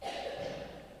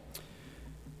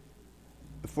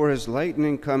For as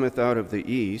lightning cometh out of the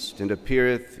east, and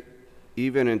appeareth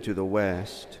even into the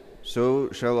west, so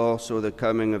shall also the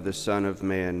coming of the Son of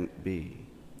Man be.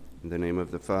 In the name of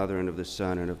the Father, and of the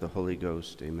Son, and of the Holy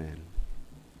Ghost, amen.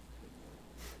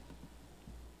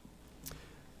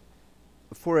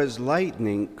 For as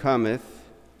lightning cometh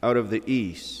out of the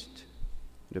east,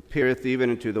 and appeareth even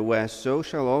into the west, so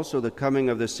shall also the coming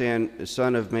of the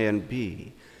Son of Man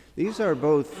be. These are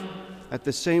both at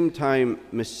the same time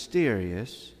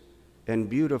mysterious and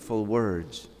beautiful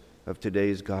words of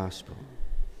today's gospel.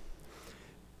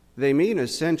 They mean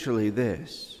essentially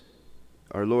this.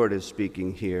 Our Lord is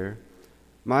speaking here.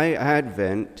 My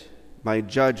advent, my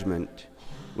judgment,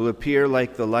 will appear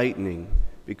like the lightning,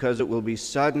 because it will be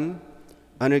sudden,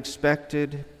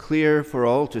 unexpected, clear for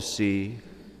all to see,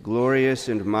 glorious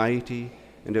and mighty,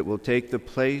 and it will take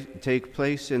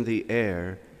place in the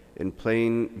air, in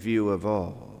plain view of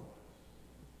all.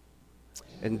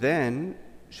 And then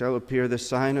shall appear the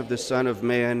sign of the Son of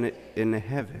Man in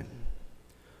heaven.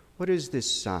 What is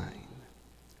this sign?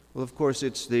 Well, of course,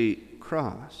 it's the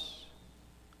cross.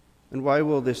 And why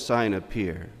will this sign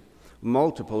appear?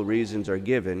 Multiple reasons are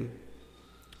given,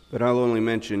 but I'll only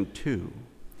mention two.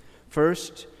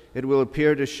 First, it will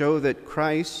appear to show that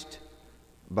Christ,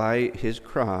 by his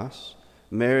cross,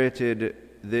 merited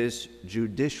this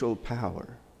judicial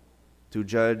power to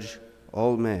judge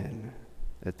all men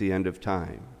at the end of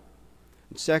time.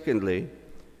 And secondly,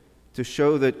 to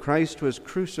show that Christ was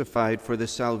crucified for the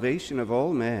salvation of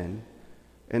all men,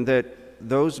 and that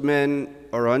those men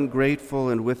are ungrateful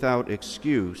and without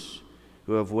excuse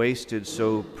who have wasted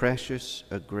so precious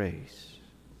a grace.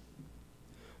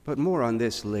 But more on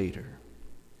this later.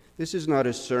 This is not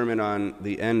a sermon on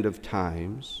the end of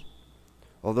times,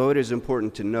 although it is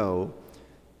important to know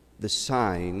the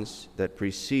signs that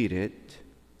precede it.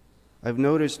 I've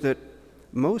noticed that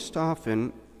most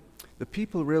often the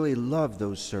people really love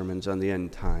those sermons on the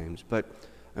end times, but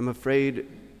I'm afraid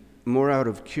more out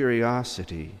of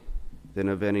curiosity than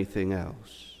of anything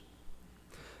else.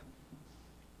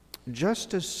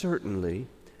 Just as certainly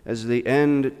as the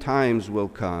end times will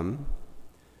come,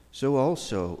 so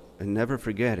also, and never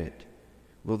forget it,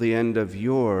 will the end of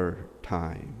your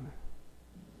time.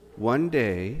 One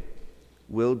day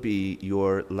will be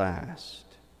your last.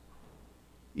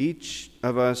 Each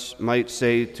of us might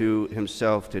say to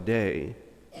himself today,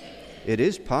 it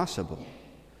is possible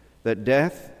that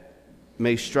death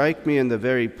may strike me in the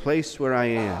very place where I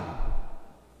am.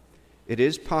 It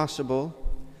is possible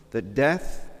that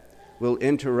death will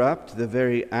interrupt the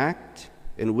very act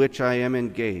in which I am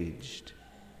engaged.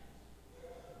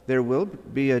 There will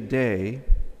be a day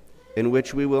in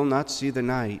which we will not see the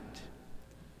night,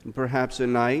 and perhaps a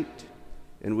night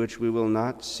in which we will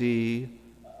not see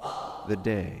the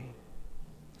day.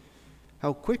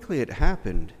 How quickly it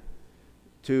happened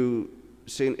to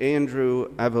St.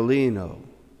 Andrew Avellino.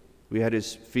 We had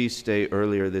his feast day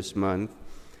earlier this month.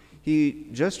 He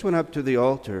just went up to the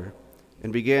altar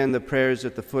and began the prayers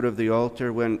at the foot of the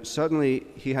altar when suddenly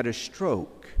he had a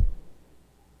stroke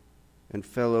and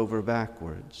fell over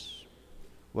backwards.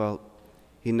 Well,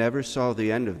 he never saw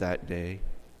the end of that day.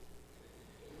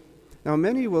 Now,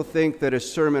 many will think that a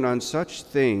sermon on such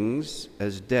things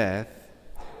as death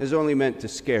is only meant to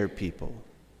scare people.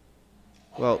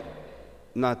 Well,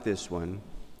 not this one.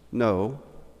 No.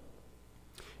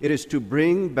 It is to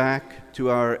bring back to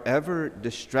our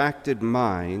ever-distracted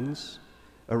minds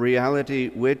a reality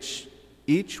which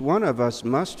each one of us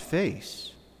must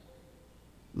face.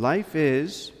 Life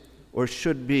is, or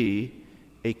should be,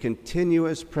 a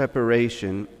continuous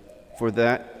preparation for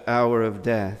that hour of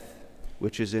death,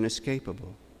 which is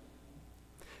inescapable.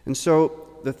 And so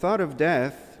the thought of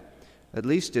death, at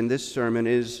least in this sermon,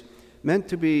 is meant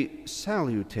to be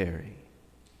salutary.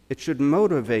 It should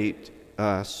motivate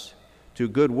us to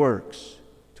good works,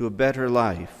 to a better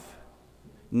life,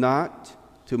 not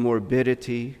to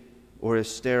morbidity or a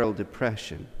sterile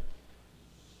depression.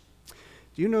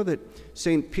 Do you know that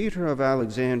St. Peter of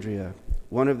Alexandria,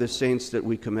 one of the saints that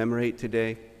we commemorate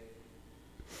today,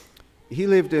 he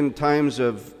lived in times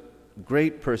of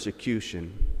great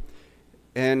persecution,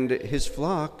 and his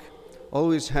flock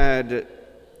always had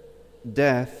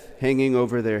death hanging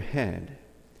over their head.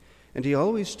 And he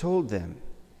always told them,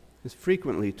 has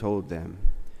frequently told them,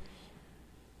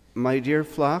 my dear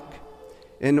flock,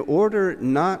 in order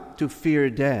not to fear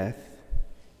death,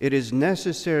 it is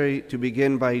necessary to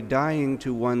begin by dying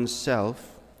to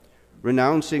oneself,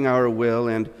 renouncing our will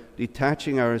and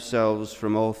detaching ourselves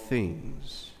from all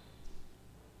things.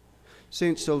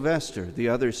 St. Sylvester, the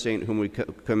other saint whom we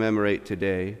commemorate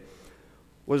today,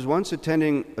 was once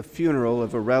attending a funeral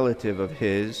of a relative of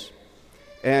his,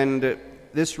 and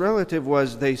this relative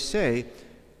was, they say,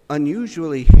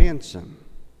 unusually handsome.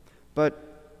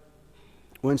 But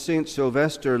when St.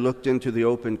 Sylvester looked into the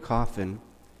open coffin,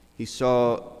 he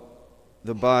saw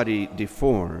the body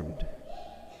deformed.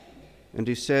 And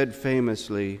he said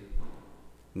famously,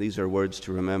 and these are words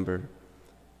to remember,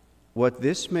 "What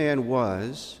this man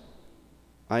was,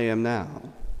 I am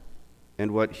now,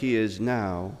 and what he is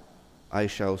now, I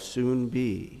shall soon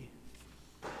be."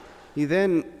 He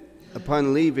then,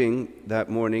 upon leaving that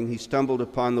morning, he stumbled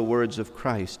upon the words of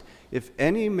Christ, "If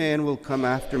any man will come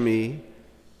after me,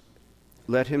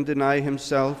 let him deny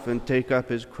himself and take up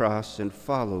his cross and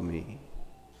follow me."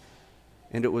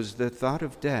 And it was the thought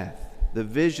of death, the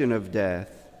vision of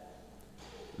death,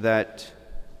 that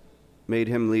made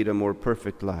him lead a more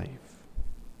perfect life.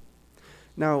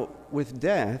 Now, with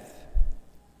death,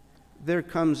 there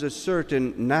comes a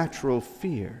certain natural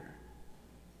fear.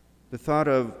 The thought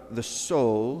of the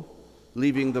soul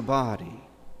leaving the body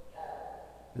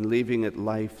and leaving it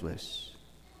lifeless.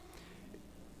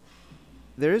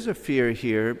 There is a fear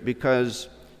here because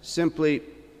simply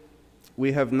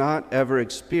we have not ever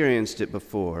experienced it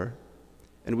before,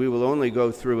 and we will only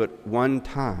go through it one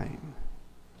time.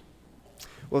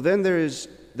 Well, then there is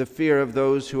the fear of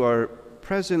those who are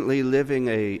presently living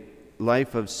a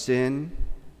life of sin,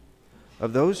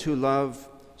 of those who love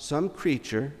some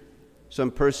creature,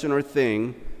 some person or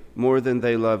thing, more than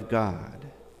they love God.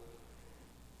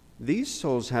 These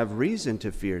souls have reason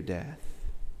to fear death.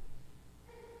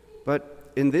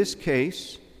 But in this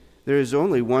case, there is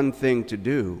only one thing to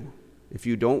do if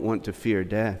you don't want to fear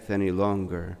death any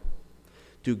longer: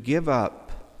 to give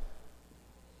up,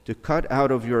 to cut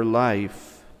out of your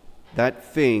life that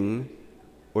thing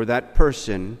or that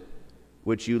person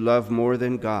which you love more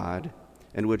than God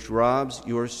and which robs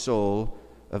your soul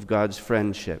of God's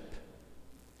friendship.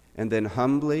 And then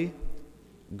humbly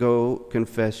go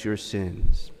confess your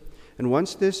sins. And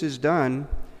once this is done,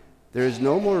 there is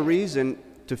no more reason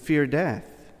to fear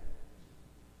death.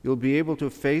 You'll be able to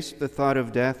face the thought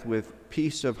of death with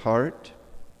peace of heart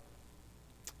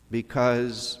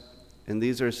because, and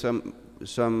these are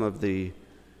some of the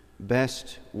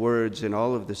best words in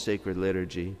all of the sacred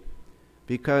liturgy,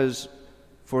 because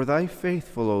for thy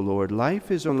faithful, O Lord, life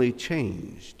is only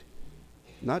changed,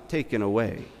 not taken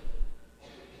away.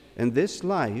 And this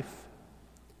life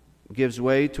gives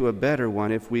way to a better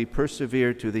one if we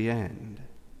persevere to the end.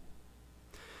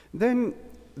 Then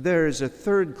there is a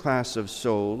third class of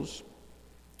souls,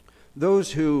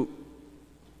 those who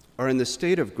are in the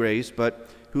state of grace, but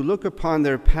who look upon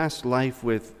their past life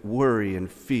with worry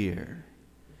and fear.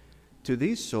 To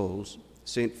these souls,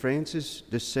 St. Francis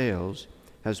de Sales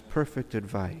has perfect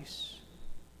advice.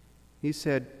 He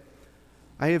said,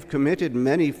 "I have committed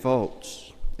many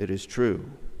faults, it is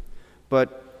true,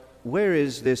 but where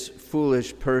is this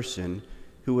foolish person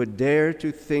who would dare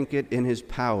to think it in his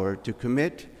power to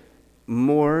commit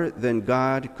more than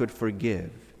God could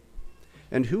forgive?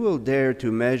 And who will dare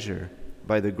to measure,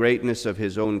 by the greatness of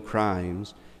his own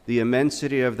crimes, the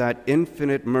immensity of that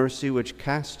infinite mercy which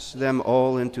casts them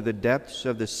all into the depths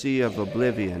of the sea of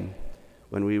oblivion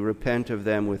when we repent of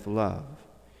them with love?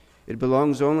 It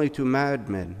belongs only to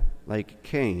madmen like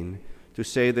Cain to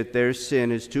say that their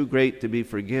sin is too great to be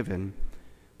forgiven,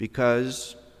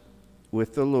 because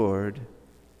with the Lord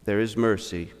there is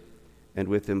mercy, and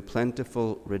with him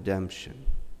plentiful redemption."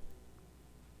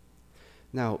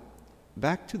 Now,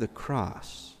 back to the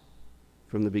cross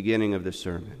from the beginning of the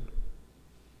sermon.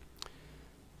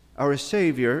 Our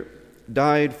Savior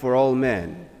died for all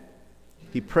men.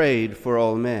 He prayed for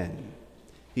all men.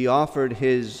 He offered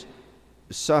his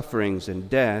sufferings and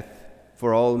death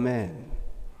for all men.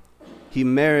 He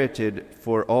merited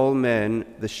for all men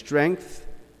the strength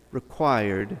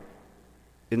required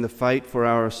in the fight for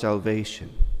our salvation.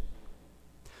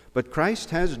 But Christ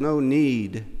has no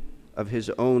need of his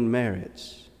own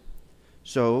merits.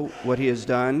 So what he has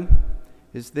done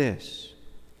is this: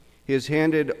 he has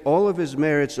handed all of his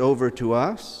merits over to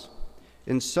us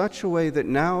in such a way that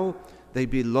now they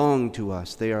belong to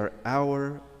us. They are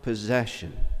our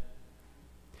possession.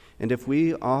 And if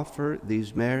we offer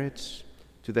these merits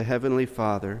to the Heavenly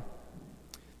Father,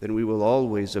 then we will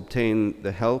always obtain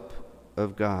the help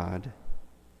of God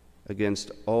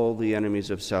against all the enemies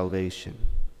of salvation.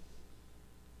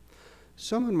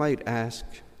 Someone might ask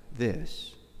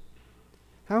this: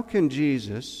 how can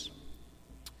Jesus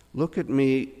look at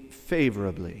me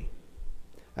favorably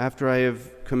after I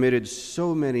have committed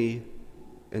so many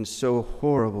and so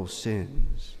horrible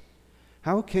sins?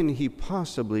 How can he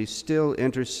possibly still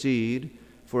intercede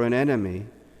for an enemy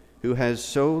who has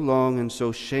so long and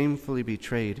so shamefully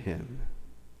betrayed him?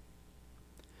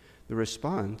 The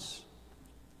response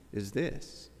is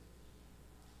this: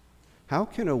 how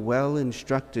can a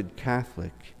well-instructed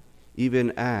Catholic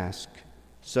even ask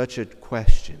such a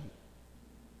question?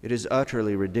 It is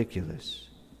utterly ridiculous.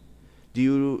 Do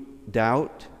you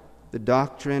doubt the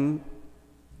doctrine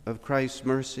of Christ's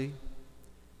mercy?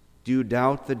 Do you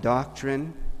doubt the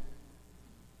doctrine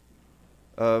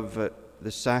of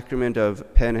the sacrament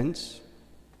of penance?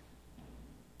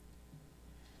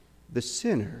 The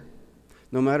sinner,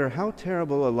 no matter how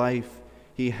terrible a life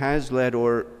he has led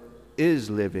or is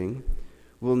living,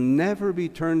 will never be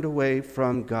turned away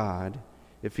from God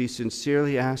if he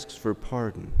sincerely asks for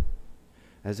pardon.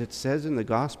 As it says in the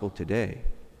gospel today,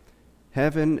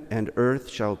 heaven and earth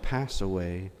shall pass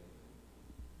away,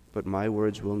 but my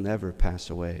words will never pass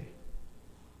away.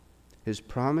 His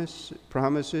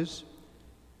promises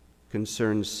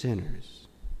concern sinners.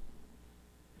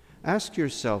 Ask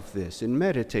yourself this and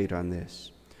meditate on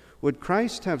this. Would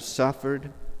Christ have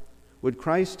suffered? Would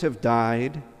Christ have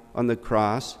died on the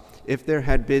cross if there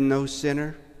had been no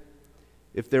sinner?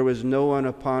 If there was no one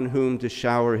upon whom to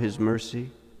shower his mercy?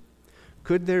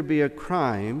 Could there be a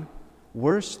crime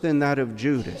worse than that of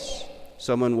Judas?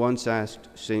 Someone once asked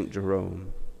St.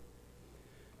 Jerome.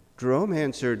 Jerome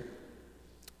answered,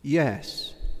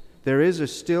 yes, there is a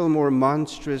still more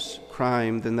monstrous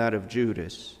crime than that of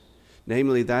Judas,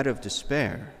 namely that of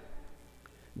despair.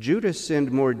 Judas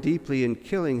sinned more deeply in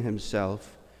killing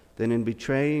himself than in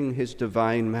betraying his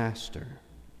divine master.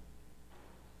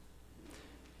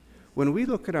 When we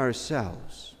look at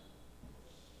ourselves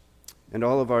and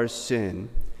all of our sin,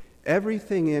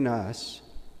 everything in us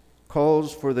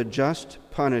calls for the just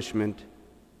punishment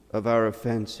of our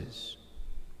offenses.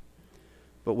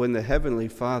 But when the Heavenly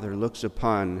Father looks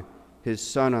upon his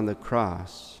Son on the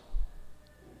cross,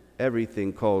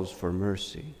 everything calls for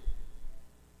mercy.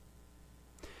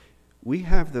 We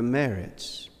have the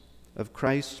merits of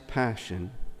Christ's passion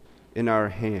in our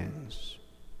hands.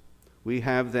 We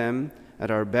have them at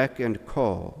our beck and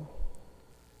call.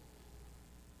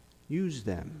 Use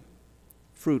them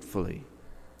fruitfully.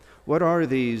 What are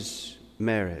these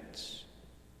merits,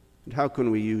 and how can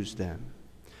we use them?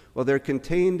 Well, they're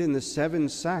contained in the 7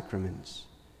 sacraments.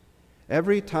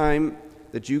 Every time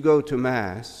that you go to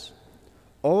Mass,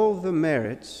 all the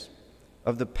merits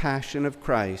of the passion of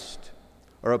Christ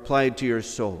are applied to your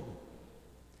soul.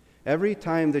 Every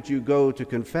time that you go to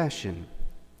confession,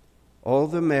 all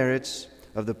the merits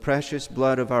of the precious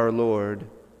blood of our Lord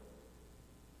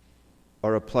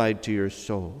are applied to your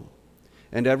soul.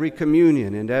 And every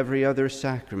communion and every other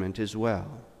sacrament as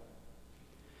well.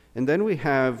 And then we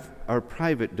have our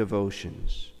private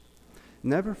devotions.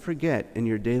 Never forget in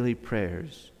your daily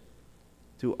prayers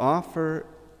to offer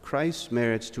Christ's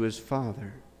merits to his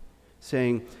Father,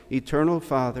 saying, Eternal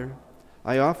Father,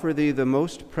 I offer thee the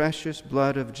most precious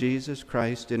blood of Jesus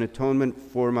Christ in atonement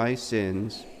for my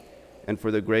sins and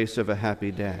for the grace of a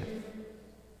happy death.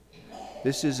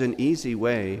 This is an easy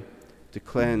way to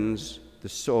cleanse the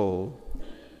soul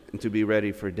and to be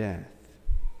ready for death.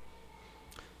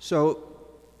 So,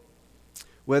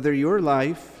 whether your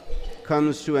life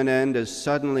comes to an end as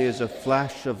suddenly as a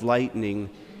flash of lightning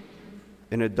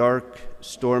in a dark,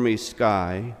 stormy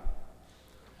sky,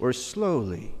 or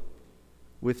slowly,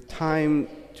 with time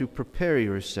to prepare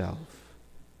yourself,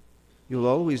 you'll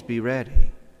always be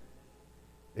ready.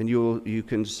 And you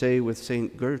can say with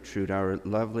St. Gertrude, our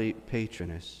lovely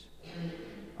patroness,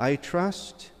 I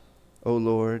trust, O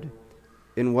Lord,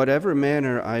 in whatever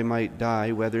manner I might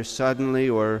die, whether suddenly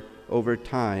or over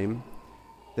time,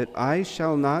 that I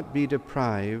shall not be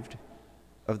deprived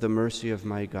of the mercy of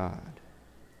my God.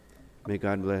 May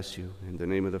God bless you. In the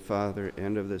name of the Father,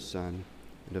 and of the Son,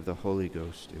 and of the Holy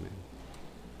Ghost. Amen.